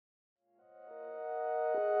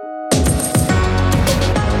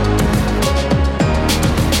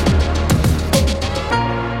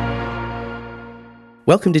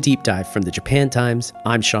Welcome to Deep Dive from the Japan Times.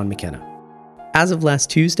 I'm Sean McKenna. As of last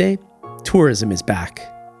Tuesday, tourism is back.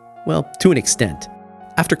 Well, to an extent.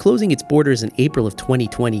 After closing its borders in April of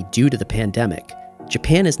 2020 due to the pandemic,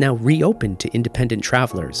 Japan is now reopened to independent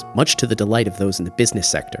travelers, much to the delight of those in the business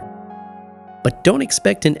sector. But don't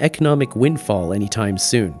expect an economic windfall anytime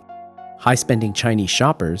soon. High-spending Chinese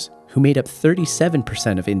shoppers, who made up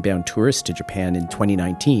 37% of inbound tourists to Japan in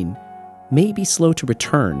 2019, may be slow to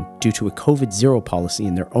return due to a COVID-0 policy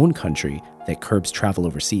in their own country that curbs travel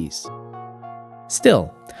overseas.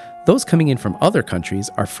 Still, those coming in from other countries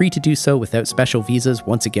are free to do so without special visas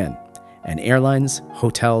once again, and airlines,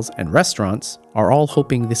 hotels, and restaurants are all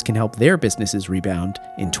hoping this can help their businesses rebound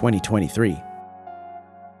in 2023.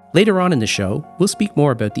 Later on in the show, we'll speak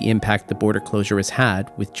more about the impact the border closure has had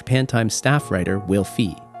with Japan Times staff writer Will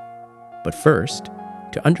Fee. But first,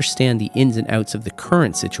 to understand the ins and outs of the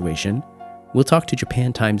current situation, we'll talk to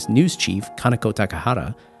Japan Times news chief Kaneko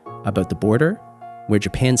Takahara about the border, where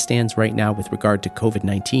Japan stands right now with regard to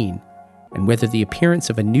COVID-19, and whether the appearance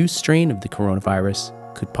of a new strain of the coronavirus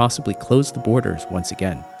could possibly close the borders once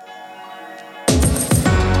again.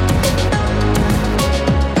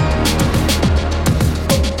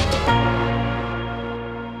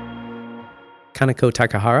 Kaneko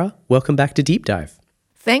Takahara, welcome back to Deep Dive.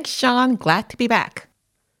 Thanks, Sean. Glad to be back.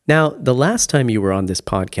 Now, the last time you were on this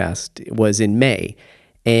podcast was in May,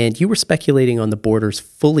 and you were speculating on the borders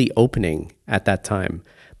fully opening at that time,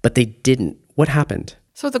 but they didn't. What happened?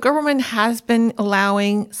 So the government has been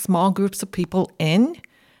allowing small groups of people in,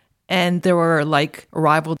 and there were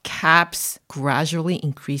arrival caps gradually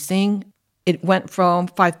increasing. It went from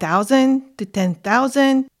 5,000 to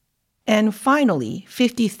 10,000, and finally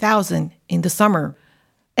 50,000 in the summer.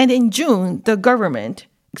 And in June, the government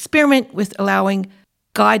experimented with allowing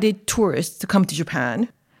guided tourists to come to Japan.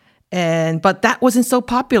 But that wasn't so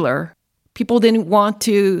popular. People didn't want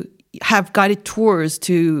to have guided tours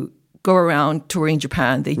to go around touring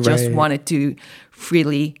Japan. They just wanted to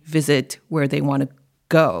freely visit where they want to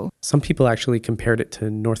go. Some people actually compared it to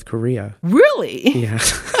North Korea. Really? Yeah.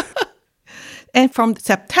 And from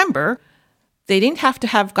September, they didn't have to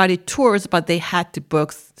have guided tours, but they had to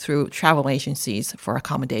book through travel agencies for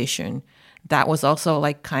accommodation. That was also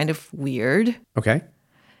kind of weird. Okay.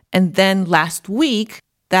 And then last week,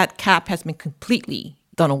 that cap has been completely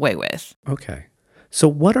done away with. Okay. So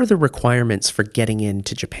what are the requirements for getting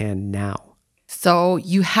into Japan now? So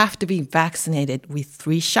you have to be vaccinated with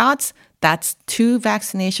 3 shots. That's 2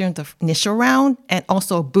 vaccinations the initial round and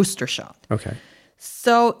also a booster shot. Okay.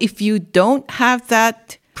 So if you don't have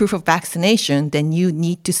that proof of vaccination, then you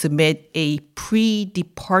need to submit a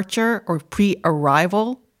pre-departure or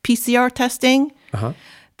pre-arrival PCR testing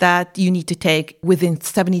that you need to take within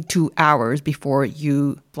 72 hours before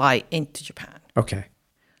you fly into Japan. Okay.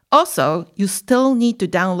 Also, you still need to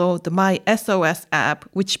download the My SOS app,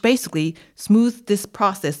 which basically smooths this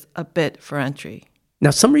process a bit for entry. Now,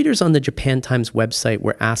 some readers on the Japan Times website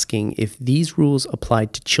were asking if these rules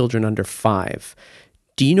applied to children under 5.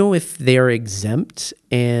 Do you know if they are exempt?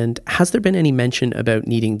 And has there been any mention about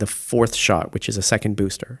needing the 4th shot, which is a second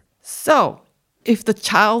booster? So, if the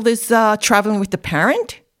child is traveling with the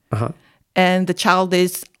parent and the child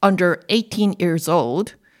is under 18 years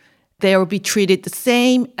old, they will be treated the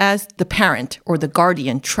same as the parent or the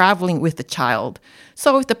guardian traveling with the child.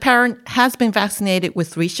 So if the parent has been vaccinated with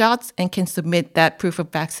 3 shots and can submit that proof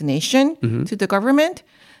of vaccination to the government,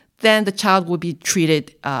 then the child will be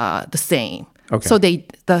treated the same. Okay. So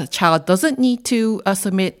the child doesn't need to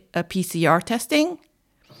submit a PCR testing.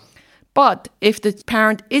 But if the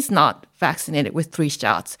parent is not vaccinated with 3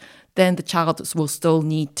 shots, then the child will still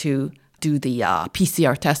need to do the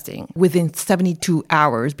PCR testing within 72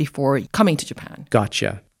 hours before coming to Japan.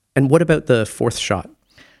 Gotcha. And what about the 4th shot?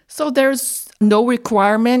 So there's no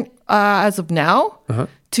requirement as of now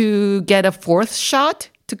to get a 4th shot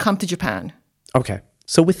to come to Japan. Okay.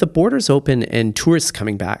 So with the borders open and tourists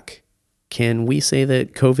coming back, can we say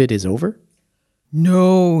that COVID is over?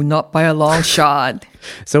 No, not by a long shot.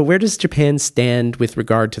 So where does Japan stand with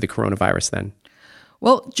regard to the coronavirus then?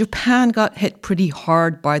 Well, Japan got hit pretty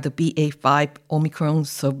hard by the BA.5 Omicron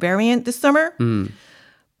subvariant this summer.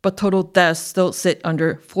 But total deaths still sit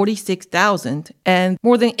under 46,000. And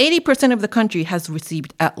more than 80% of the country has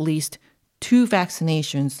received at least 2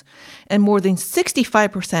 vaccinations. And more than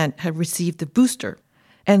 65% have received the booster.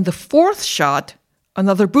 And the 4th shot,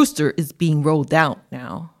 another booster, is being rolled out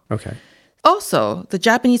now. Okay. Also, the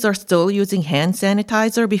Japanese are still using hand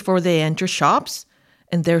sanitizer before they enter shops,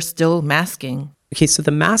 and they're still masking. Okay, so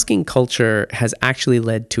the masking culture has actually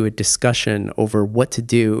led to a discussion over what to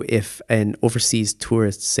do if an overseas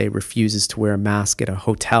tourist, say, refuses to wear a mask at a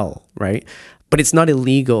hotel, right? But it's not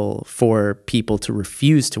illegal for people to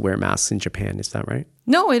refuse to wear masks in Japan, is that right?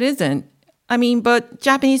 No, it isn't. I mean, but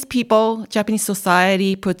Japanese people, Japanese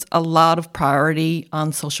society puts a lot of priority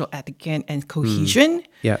on social etiquette and cohesion.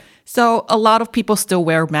 Yeah. So a lot of people still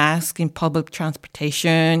wear masks in public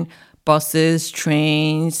transportation, buses,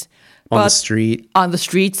 trains. On the street. On the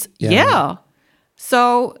streets, Yeah. yeah.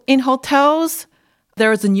 So in hotels,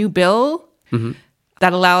 there is a new bill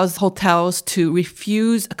that allows hotels to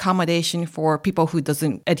refuse accommodation for people who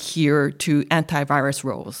doesn't adhere to antivirus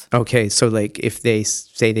rules. Okay, so like if they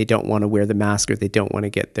say they don't want to wear the mask or they don't want to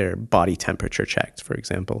get their body temperature checked, for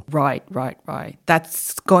example. Right.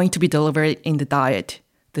 That's going to be delivered in the diet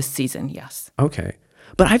this season, yes. Okay.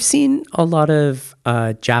 But I've seen a lot of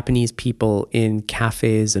Japanese people in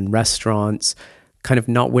cafes and restaurants kind of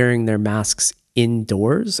not wearing their masks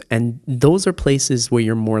indoors. And those are places where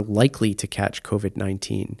you're more likely to catch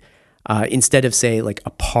COVID-19 instead of, say, like a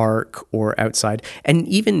park or outside. And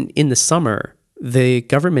even in the summer, the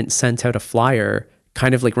government sent out a flyer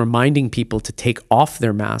kind of like reminding people to take off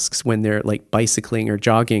their masks when they're like bicycling or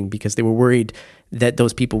jogging because they were worried that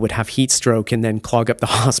those people would have heat stroke and then clog up the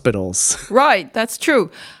hospitals. Right, that's true.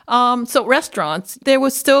 So restaurants, they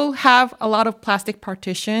would still have a lot of plastic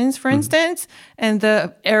partitions, for instance, and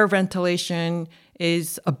the air ventilation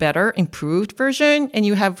is a better, improved version. And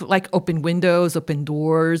you have like open windows, open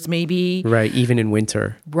doors, maybe. Right, even in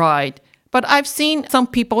winter. Right. But I've seen some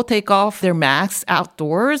people take off their masks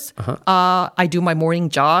outdoors. I do my morning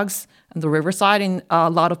jogs on the riverside, and a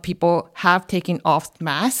lot of people have taken off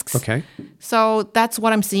masks. Okay. So that's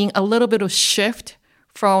what I'm seeing, a little bit of shift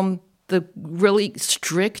from the really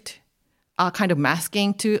strict kind of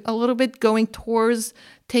masking to a little bit going towards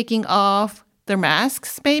taking off their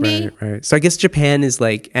masks, maybe. Right. So I guess Japan is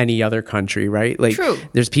like any other country, right? Like True.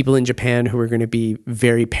 There's people in Japan who are going to be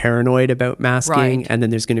very paranoid about masking, Right. and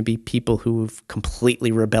then there's going to be people who've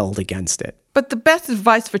completely rebelled against it. But the best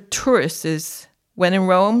advice for tourists is, when in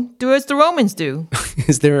Rome, do as the Romans do.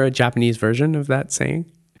 Is there a Japanese version of that saying?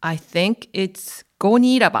 I think it's go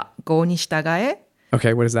ni iraba, go ni shitagae.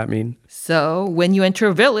 Okay, what does that mean? So when you enter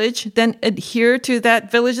a village, then adhere to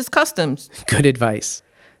that village's customs. Good advice.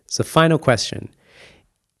 So final question.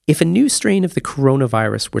 If a new strain of the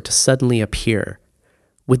coronavirus were to suddenly appear,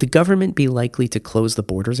 would the government be likely to close the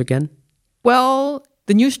borders again? Well,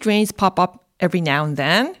 the new strains pop up every now and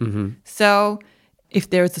then. So if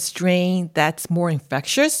there's a strain that's more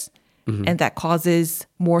infectious and that causes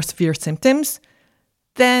more severe symptoms,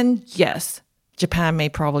 then yes, Japan may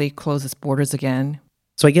probably close its borders again.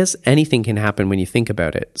 So I guess anything can happen when you think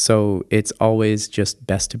about it. So it's always just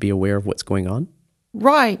best to be aware of what's going on?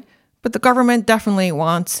 Right. But the government definitely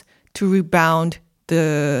wants to rebound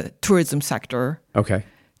the tourism sector. Okay.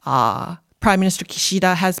 Prime Minister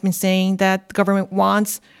Kishida has been saying that the government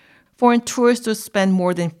wants foreign tourists to spend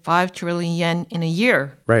more than 5 trillion yen in a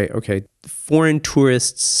year. Right. Okay. Foreign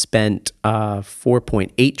tourists spent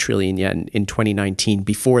 4.8 trillion yen in 2019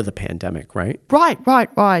 before the pandemic, right?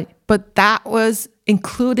 Right. But that was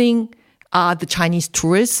including the Chinese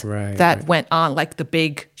tourists that went on like the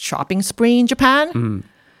big shopping spree in Japan.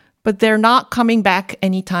 But they're not coming back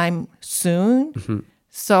anytime soon.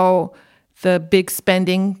 So the big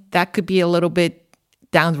spending, that could be a little bit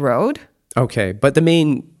down the road. Okay. But the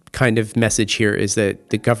main kind of message here is that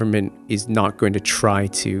the government is not going to try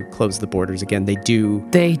to close the borders again. They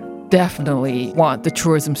definitely want the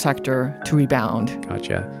tourism sector to rebound.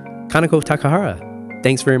 Gotcha. Kaneko Takahara,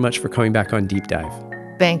 thanks very much for coming back on Deep Dive.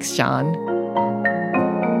 Thanks, Sean.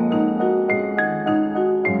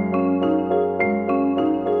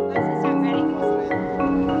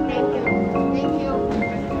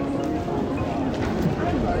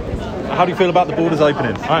 How do you feel about the borders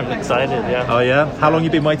opening? I'm excited, yeah. Oh, yeah? How long have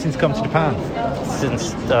you been waiting to come to Japan?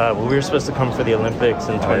 Since we were supposed to come for the Olympics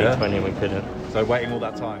in 2020, we couldn't. So waiting all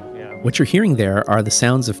that time? Yeah. What you're hearing there are the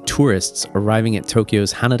sounds of tourists arriving at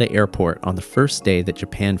Tokyo's Haneda Airport on the first day that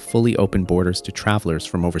Japan fully opened borders to travelers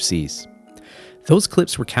from overseas. Those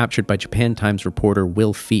clips were captured by Japan Times reporter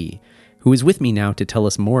Will Fee, who is with me now to tell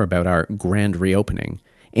us more about our grand reopening.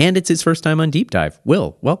 And it's his first time on Deep Dive.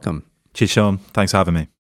 Will, welcome. Cheers, Sean. Thanks for having me.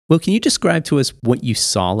 Will, can you describe to us what you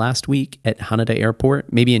saw last week at Haneda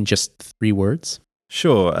Airport, maybe in just 3 words?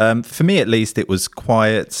 Sure. For me, at least, it was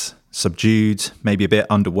quiet, subdued, maybe a bit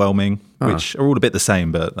underwhelming, which are all a bit the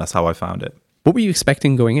same, but that's how I found it. What were you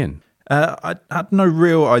expecting going in? I had no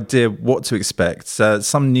real idea what to expect.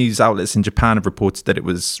 Some news outlets in Japan have reported that it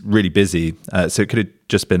was really busy, so it could have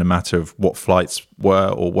just been a matter of what flights were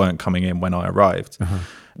or weren't coming in when I arrived.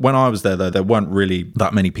 When I was there, though, there weren't really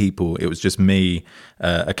that many people. It was just me,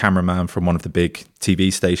 a cameraman from one of the big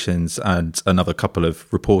TV stations, and another couple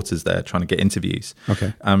of reporters there trying to get interviews.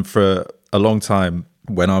 Okay. And for a long time,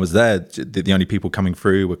 when I was there, the only people coming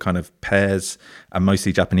through were kind of pairs and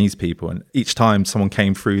mostly Japanese people. And each time someone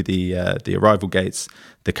came through the arrival gates,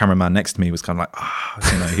 the cameraman next to me was kind of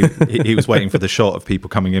like, he was waiting for the shot of people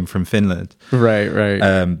coming in from Finland. Right.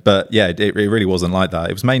 But yeah, it really wasn't like that.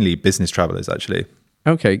 It was mainly business travelers, actually.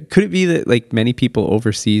 Okay. Could it be that like many people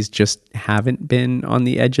overseas just haven't been on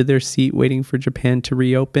the edge of their seat waiting for Japan to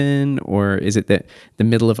reopen? Or is it that the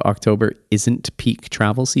middle of October isn't peak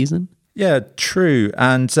travel season? Yeah, true.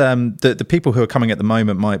 And the people who are coming at the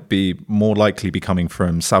moment might be more likely be coming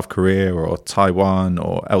from South Korea or Taiwan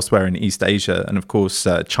or elsewhere in East Asia. And of course,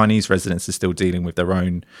 Chinese residents are still dealing with their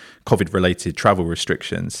own COVID-related travel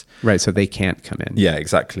restrictions. Right, so they can't come in. Yeah,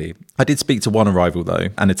 exactly. I did speak to one arrival, though,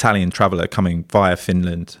 an Italian traveller coming via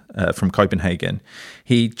Finland from Copenhagen.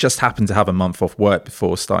 He just happened to have a month off work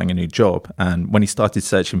before starting a new job. And when he started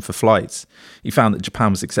searching for flights, he found that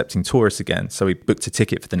Japan was accepting tourists again. So he booked a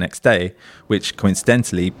ticket for the next day, which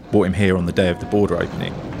coincidentally brought him here on the day of the border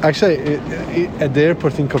opening. Actually, at the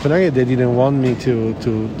airport in Copenhagen, they didn't want me to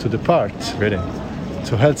depart. Really?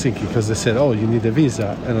 To Helsinki, because they said, oh, you need a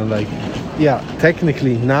visa. And I'm like, yeah,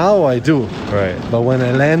 technically now I do. Right. But when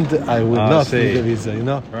I land, I would not need a visa, you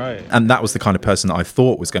know? Right. And that was the kind of person that I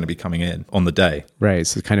thought was going to be coming in on the day. Right,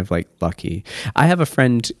 so kind of like lucky. I have a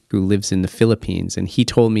friend who lives in the Philippines, and he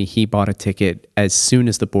told me he bought a ticket as soon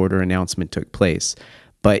as the border announcement took place.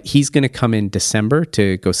 But he's going to come in December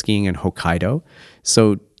to go skiing in Hokkaido.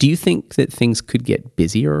 So do you think that things could get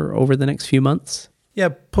busier over the next few months? Yeah,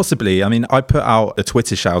 possibly. I mean, I put out a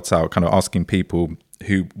Twitter shout out kind of asking people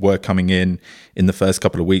who were coming in the first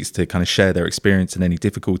couple of weeks to kind of share their experience and any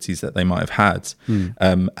difficulties that they might have had.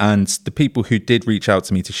 And the people who did reach out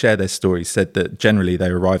to me to share their stories said that generally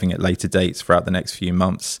they're arriving at later dates throughout the next few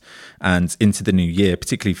months and into the new year,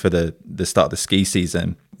 particularly for the start of the ski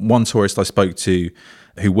season. One tourist I spoke to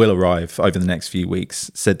who will arrive over the next few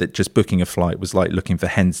weeks said that just booking a flight was like looking for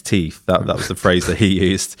hen's teeth. That was the phrase that he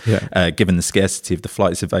used, given the scarcity of the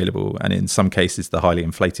flights available and in some cases the highly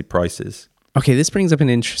inflated prices. Okay, this brings up an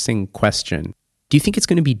interesting question. Do you think it's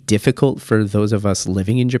going to be difficult for those of us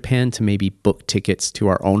living in Japan to maybe book tickets to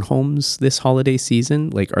our own homes this holiday season?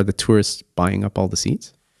 Like, are the tourists buying up all the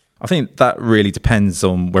seats? I think that really depends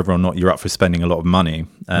on whether or not you're up for spending a lot of money.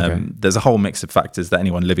 There's a whole mix of factors that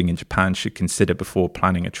anyone living in Japan should consider before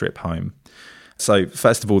planning a trip home. So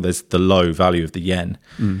first of all, there's the low value of the yen.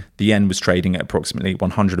 The yen was trading at approximately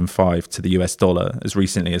 105 to the US dollar as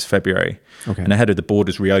recently as February. Okay. And ahead of the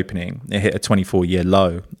borders reopening, it hit a 24-year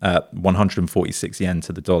low at 146 yen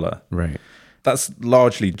to the dollar. Right. That's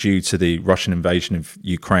largely due to the Russian invasion of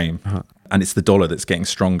Ukraine. And it's the dollar that's getting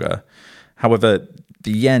stronger. However,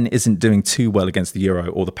 the yen isn't doing too well against the euro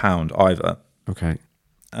or the pound either. Okay.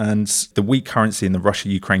 And the weak currency in the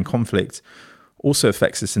Russia-Ukraine conflict also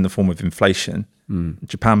affects us in the form of inflation.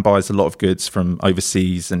 Japan buys a lot of goods from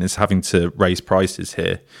overseas and is having to raise prices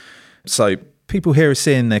here. So people here are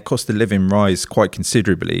seeing their cost of living rise quite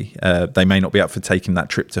considerably. They may not be up for taking that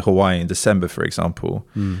trip to Hawaii in December, for example.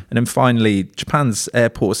 And then finally, Japan's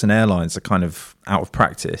airports and airlines are kind of out of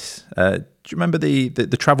practice. Do you remember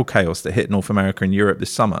the travel chaos that hit North America and Europe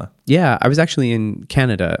this summer? Yeah, I was actually in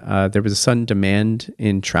Canada. There was a sudden demand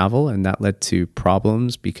in travel, and that led to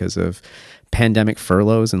problems because of pandemic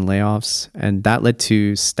furloughs and layoffs. And that led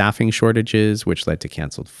to staffing shortages, which led to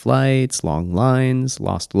canceled flights, long lines,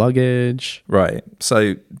 lost luggage. Right.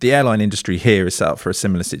 So the airline industry here is set up for a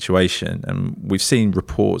similar situation. And we've seen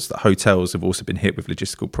reports that hotels have also been hit with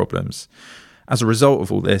logistical problems. As a result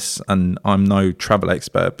of all this, and I'm no travel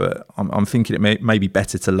expert, but I'm thinking it may be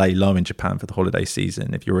better to lay low in Japan for the holiday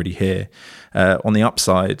season if you're already here. On the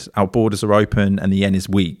upside, our borders are open and the yen is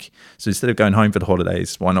weak. So instead of going home for the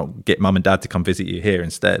holidays, why not get mum and dad to come visit you here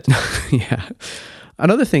instead? Yeah.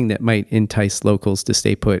 Another thing that might entice locals to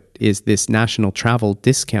stay put is this national travel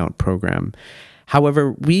discount program.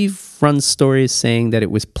 However, we've run stories saying that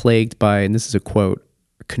it was plagued by, and this is a quote,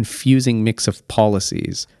 a confusing mix of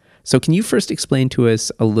policies. So can you first explain to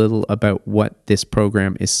us a little about what this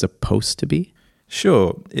program is supposed to be?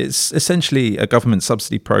 Sure. It's essentially a government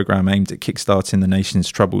subsidy program aimed at kickstarting the nation's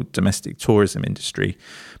troubled domestic tourism industry,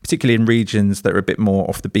 particularly in regions that are a bit more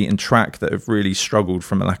off the beaten track that have really struggled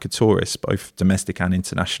from a lack of tourists, both domestic and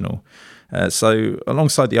international. So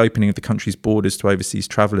alongside the opening of the country's borders to overseas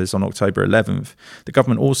travellers on October 11th, the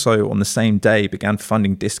government also on the same day began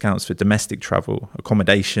funding discounts for domestic travel,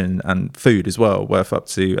 accommodation and food as well, worth up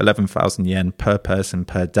to 11,000 yen per person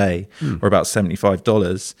per day, or about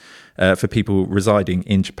 $75 for people residing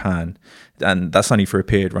in Japan. And that's only for a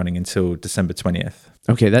period running until December 20th.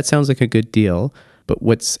 Okay, that sounds like a good deal, but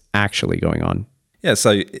what's actually going on? Yeah,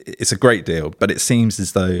 so it's a great deal, but it seems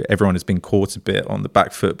as though everyone has been caught a bit on the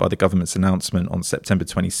back foot by the government's announcement on September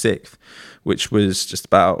 26th, which was just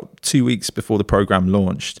about 2 weeks before the program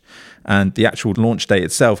launched. And the actual launch date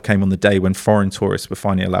itself came on the day when foreign tourists were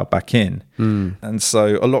finally allowed back in. And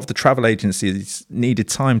so a lot of the travel agencies needed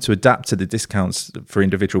time to adapt to the discounts for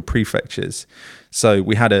individual prefectures. So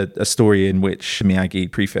we had a story in which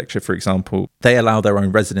Miyagi Prefecture, for example, they allow their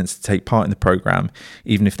own residents to take part in the program,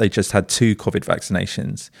 even if they just had 2 COVID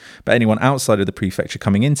vaccinations. But anyone outside of the prefecture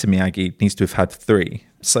coming into Miyagi needs to have had 3.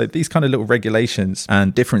 So these kind of little regulations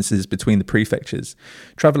and differences between the prefectures,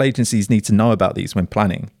 travel agencies need to know about these when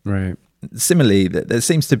planning. Right. Similarly, there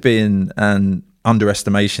seems to have been an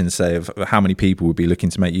underestimation, say, of how many people would be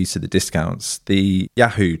looking to make use of the discounts. The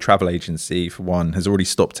Yahoo travel agency, for one, has already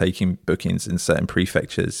stopped taking bookings in certain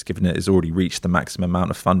prefectures, given it has already reached the maximum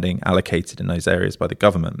amount of funding allocated in those areas by the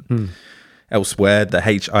government. Elsewhere, the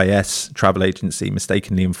HIS travel agency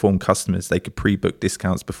mistakenly informed customers they could pre-book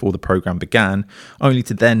discounts before the program began, only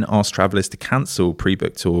to then ask travelers to cancel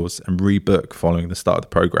pre-booked tours and rebook following the start of the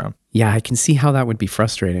program. Yeah, I can see how that would be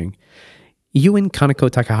frustrating. You and Kaneko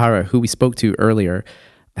Takahara, who we spoke to earlier,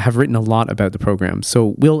 have written a lot about the program,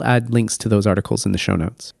 so we'll add links to those articles in the show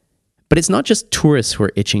notes. But it's not just tourists who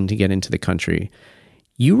are itching to get into the country.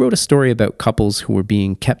 You wrote a story about couples who were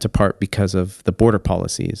being kept apart because of the border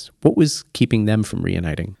policies. What was keeping them from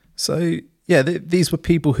reuniting? So, yeah, these were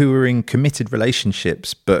people who were in committed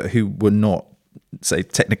relationships, but who were not, say,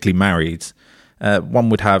 technically married. One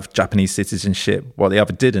would have Japanese citizenship while the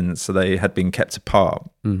other didn't, so they had been kept apart.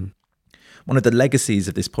 One of the legacies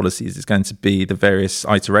of this policy is going to be the various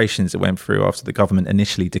iterations it went through after the government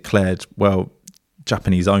initially declared, well,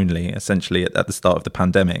 Japanese only, essentially, at the start of the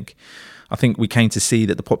pandemic. I think we came to see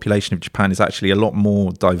that the population of Japan is actually a lot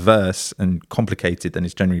more diverse and complicated than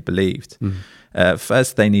is generally believed.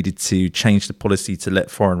 First, they needed to change the policy to let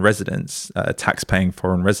foreign residents, tax-paying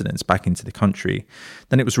foreign residents, back into the country.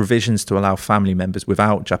 Then it was revisions to allow family members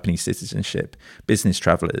without Japanese citizenship, business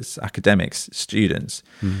travellers, academics, students.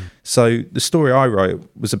 So the story I wrote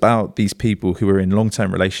was about these people who were in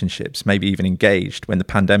long-term relationships, maybe even engaged when the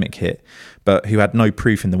pandemic hit, but who had no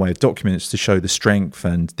proof in the way of documents to show the strength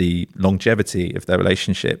and the longevity of their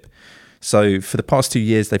relationship. So for the past 2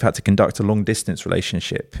 years, they've had to conduct a long-distance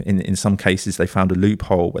relationship. In some cases, they found a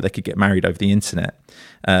loophole where they could get married over the internet,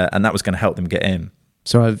 and that was going to help them get in.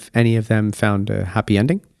 So have any of them found a happy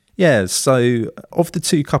ending? Yeah, so of the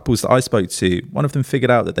 2 couples that I spoke to, one of them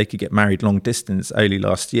figured out that they could get married long distance early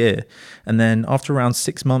last year. And then after around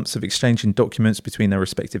 6 months of exchanging documents between their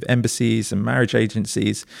respective embassies and marriage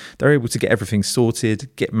agencies, they're able to get everything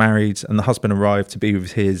sorted, get married, and the husband arrived to be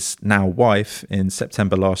with his now wife in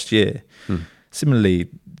September last year. Similarly,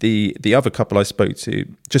 the other couple I spoke to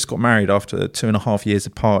just got married after 2.5 years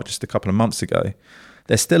apart just a couple of months ago.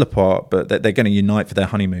 They're still apart, but they're going to unite for their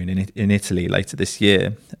honeymoon in Italy later this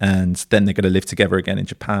year. And then they're going to live together again in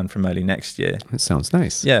Japan from early next year. That sounds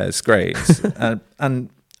nice. Yeah, it's great. And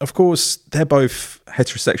of course, they're both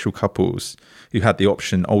heterosexual couples who had the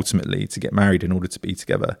option ultimately to get married in order to be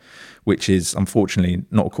together, which is unfortunately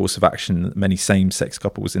not a course of action that many same-sex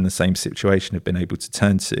couples in the same situation have been able to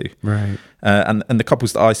turn to. Right. And the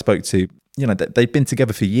couples that I spoke to, you know, they'd been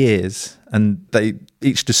together for years, and they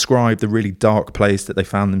each described the really dark place that they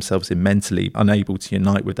found themselves in mentally, unable to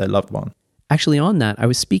unite with their loved one. Actually, on that, I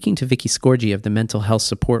was speaking to Vicky Scorgi of the mental health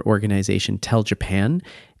support organization Tell Japan,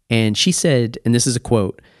 and she said, and this is a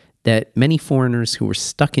quote, that many foreigners who were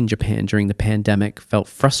stuck in Japan during the pandemic felt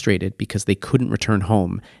frustrated because they couldn't return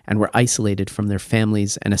home and were isolated from their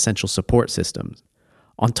families and essential support systems.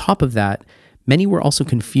 On top of that, many were also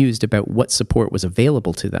confused about what support was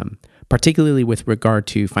available to them, particularly with regard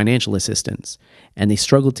to financial assistance, and they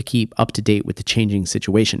struggled to keep up to date with the changing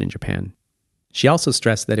situation in Japan. She also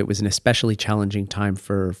stressed that it was an especially challenging time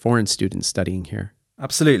for foreign students studying here.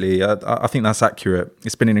 Absolutely. I think that's accurate.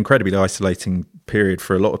 It's been an incredibly isolating period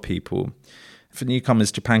for a lot of people. For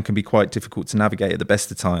newcomers, Japan can be quite difficult to navigate at the best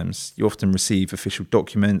of times. You often receive official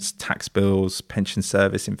documents, tax bills, pension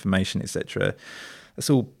service information, etc. That's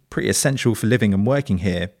all pretty essential for living and working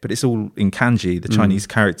here, but it's all in kanji, the Chinese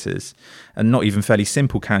characters, and not even fairly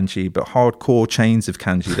simple kanji, but hardcore chains of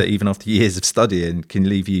kanji that even after years of studying can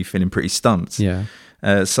leave you feeling pretty stumped. Yeah.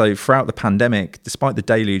 So throughout the pandemic, despite the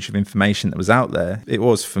deluge of information that was out there, it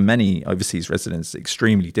was for many overseas residents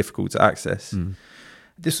extremely difficult to access.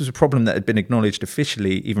 This was a problem that had been acknowledged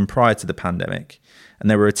officially even prior to the pandemic. And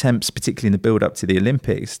there were attempts, particularly in the build-up to the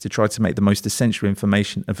Olympics, to try to make the most essential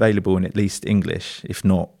information available in at least English, if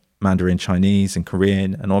not Mandarin Chinese and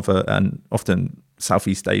Korean and often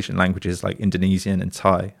Southeast Asian languages like Indonesian and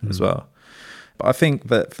Thai as well. But I think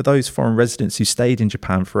that for those foreign residents who stayed in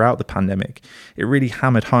Japan throughout the pandemic, it really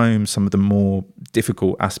hammered home some of the more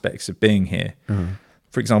difficult aspects of being here.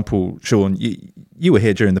 For example, Sean, you were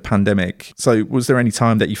here during the pandemic. So was there any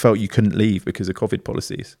time that you felt you couldn't leave because of COVID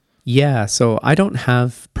policies? Yeah, so I don't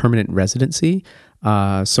have permanent residency.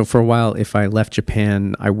 So for a while, if I left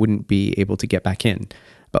Japan, I wouldn't be able to get back in.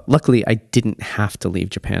 But luckily, I didn't have to leave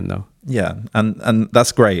Japan, though. Yeah, and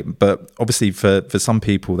that's great. But obviously, for some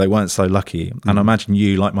people, they weren't so lucky. And I imagine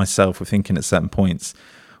you, like myself, were thinking at certain points,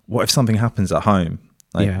 what if something happens at home?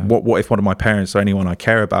 Like, what if one of my parents or anyone I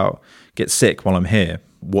care about gets sick while I'm here?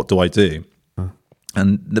 What do I do?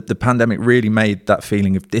 And the pandemic really made that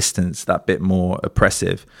feeling of distance that bit more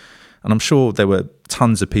oppressive. And I'm sure there were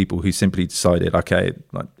tons of people who simply decided, okay,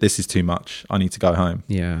 like, this is too much. I need to go home.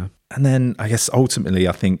 Yeah. And then I guess ultimately,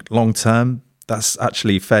 I think long term, that's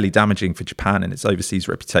actually fairly damaging for Japan and its overseas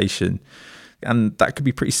reputation. And that could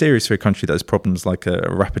be pretty serious for a country that has problems like a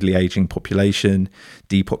rapidly aging population,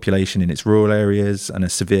 depopulation in its rural areas, and a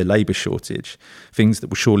severe labour shortage, things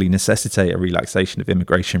that will surely necessitate a relaxation of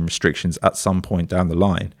immigration restrictions at some point down the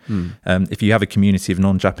line. If you have a community of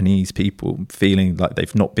non-Japanese people feeling like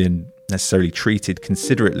they've not been necessarily treated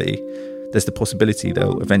considerately, there's the possibility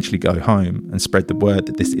they'll eventually go home and spread the word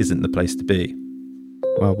that this isn't the place to be.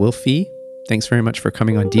 Well, Will Fee, thanks very much for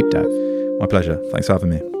coming on Deep Dive. My pleasure. Thanks for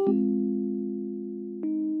having me.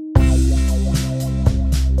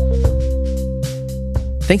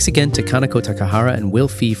 Thanks again to Kanako Takahara and Will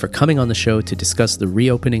Fee for coming on the show to discuss the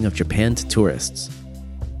reopening of Japan to tourists.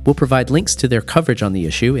 We'll provide links to their coverage on the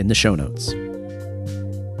issue in the show notes.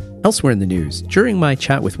 Elsewhere in the news, during my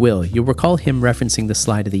chat with Will, you'll recall him referencing the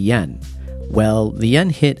slide of the yen. Well, the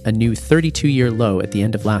yen hit a new 32-year low at the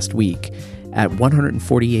end of last week at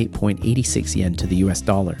 148.86 yen to the US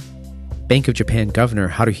dollar. Bank of Japan Governor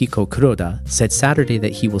Haruhiko Kuroda said Saturday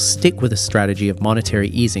that he will stick with a strategy of monetary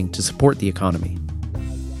easing to support the economy.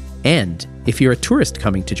 And if you're a tourist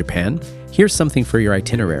coming to Japan, here's something for your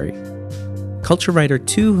itinerary. Culture writer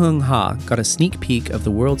Tu Hung Ha got a sneak peek of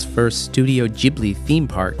the world's first Studio Ghibli theme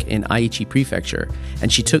park in Aichi Prefecture,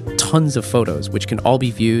 and she took tons of photos, which can all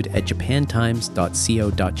be viewed at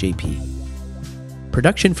japantimes.co.jp.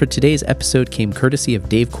 Production for today's episode came courtesy of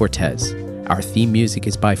Dave Cortez. Our theme music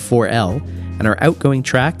is by 4L, and our outgoing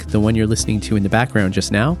track, the one you're listening to in the background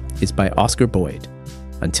just now, is by Oscar Boyd.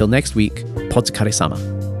 Until next week,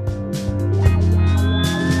 potsukare-sama.